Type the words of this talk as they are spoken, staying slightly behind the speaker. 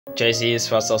Chelsea's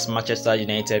versus Manchester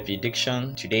United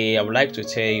prediction. Today, I would like to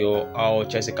tell you how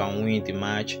Chelsea can win the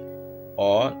match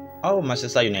or how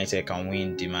Manchester United can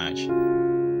win the match.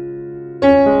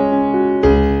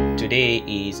 Today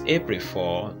is April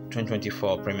 4,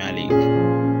 2024 Premier League.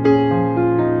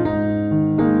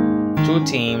 Two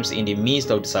teams in the midst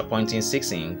of disappointing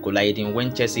season colliding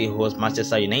when Chelsea hosts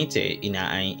Manchester United in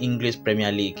an English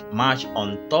Premier League match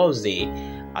on Thursday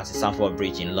at the Stamford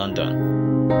Bridge in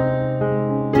London.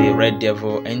 The Red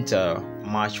Devil enter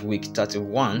match week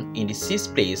 31 in the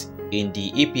 6th place in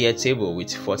the EPL table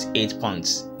with 48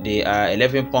 points. They are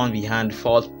 11 points behind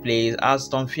 4th place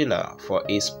Aston Villa for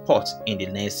a spot in the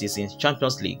next season's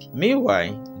Champions League.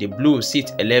 Meanwhile, the Blues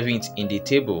sit 11th in the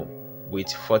table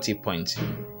with 40 points.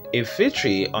 A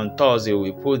victory on Thursday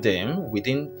will put them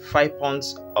within 5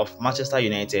 points of Manchester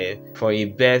United for a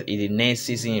berth in the next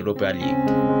season Europa League.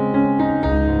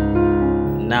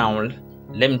 Now,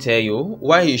 let me tell you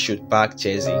why you should back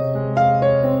Chelsea.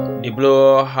 The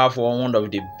Blues have one of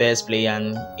the best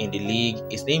players in the league.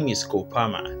 His name is Cole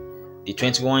Palmer. The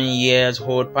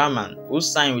 21-year-old Palmer, who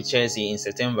signed with Chelsea in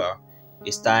September,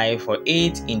 is tied for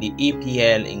 8th in the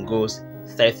EPL in goals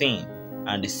 13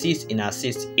 and the 6th in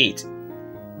assists 8.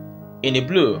 In the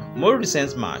Blue, more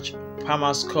recent match,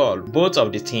 Palmer scored both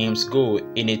of the team's goals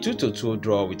in a 2-2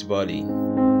 draw with Burnley.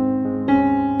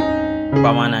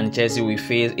 Palmer and Chelsea will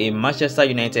face a Manchester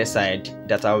United side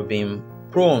that have been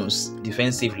prone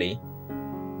defensively.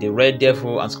 The Red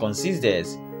Devil has conceded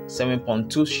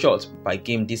 7.2 shots per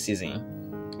game this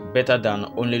season, better than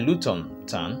only Luton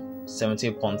Town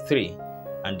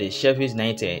 17.3 and the Sheffield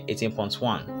United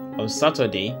 18.1. On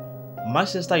Saturday,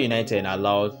 Manchester United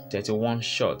allowed 31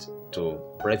 shots to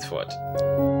Brentford.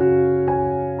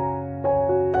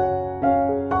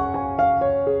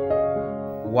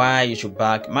 Why you should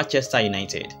back Manchester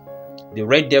United? The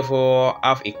Red Devil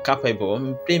have a capable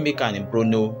playmaker in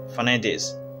Bruno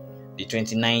Fernandes. The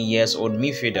 29-year-old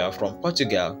midfielder from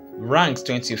Portugal ranks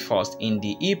 21st in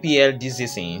the EPL this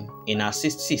season in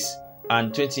assists 6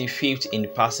 and 25th in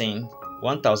passing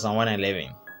 1,111.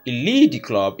 He leads the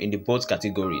club in both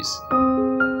categories.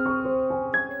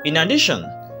 In addition,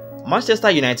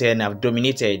 Manchester United have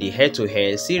dominated the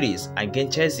head-to-head series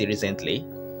against Chelsea recently.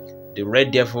 The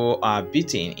Red Devil are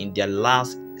beaten in their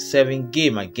last 7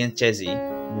 games against Chelsea,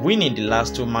 winning the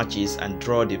last 2 matches and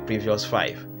draw the previous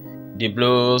 5. The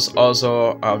Blues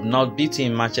also have not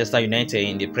beaten Manchester United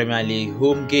in the Premier League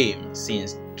home game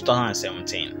since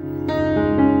 2017.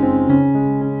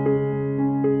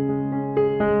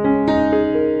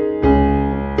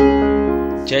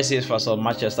 Chelsea versus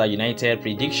Manchester United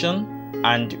prediction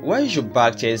and why you should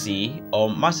back Chelsea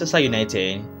or Manchester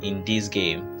United in this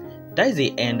game. That is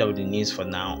the end of the news for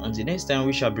now. Until next time,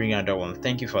 we shall bring another one.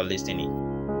 Thank you for listening.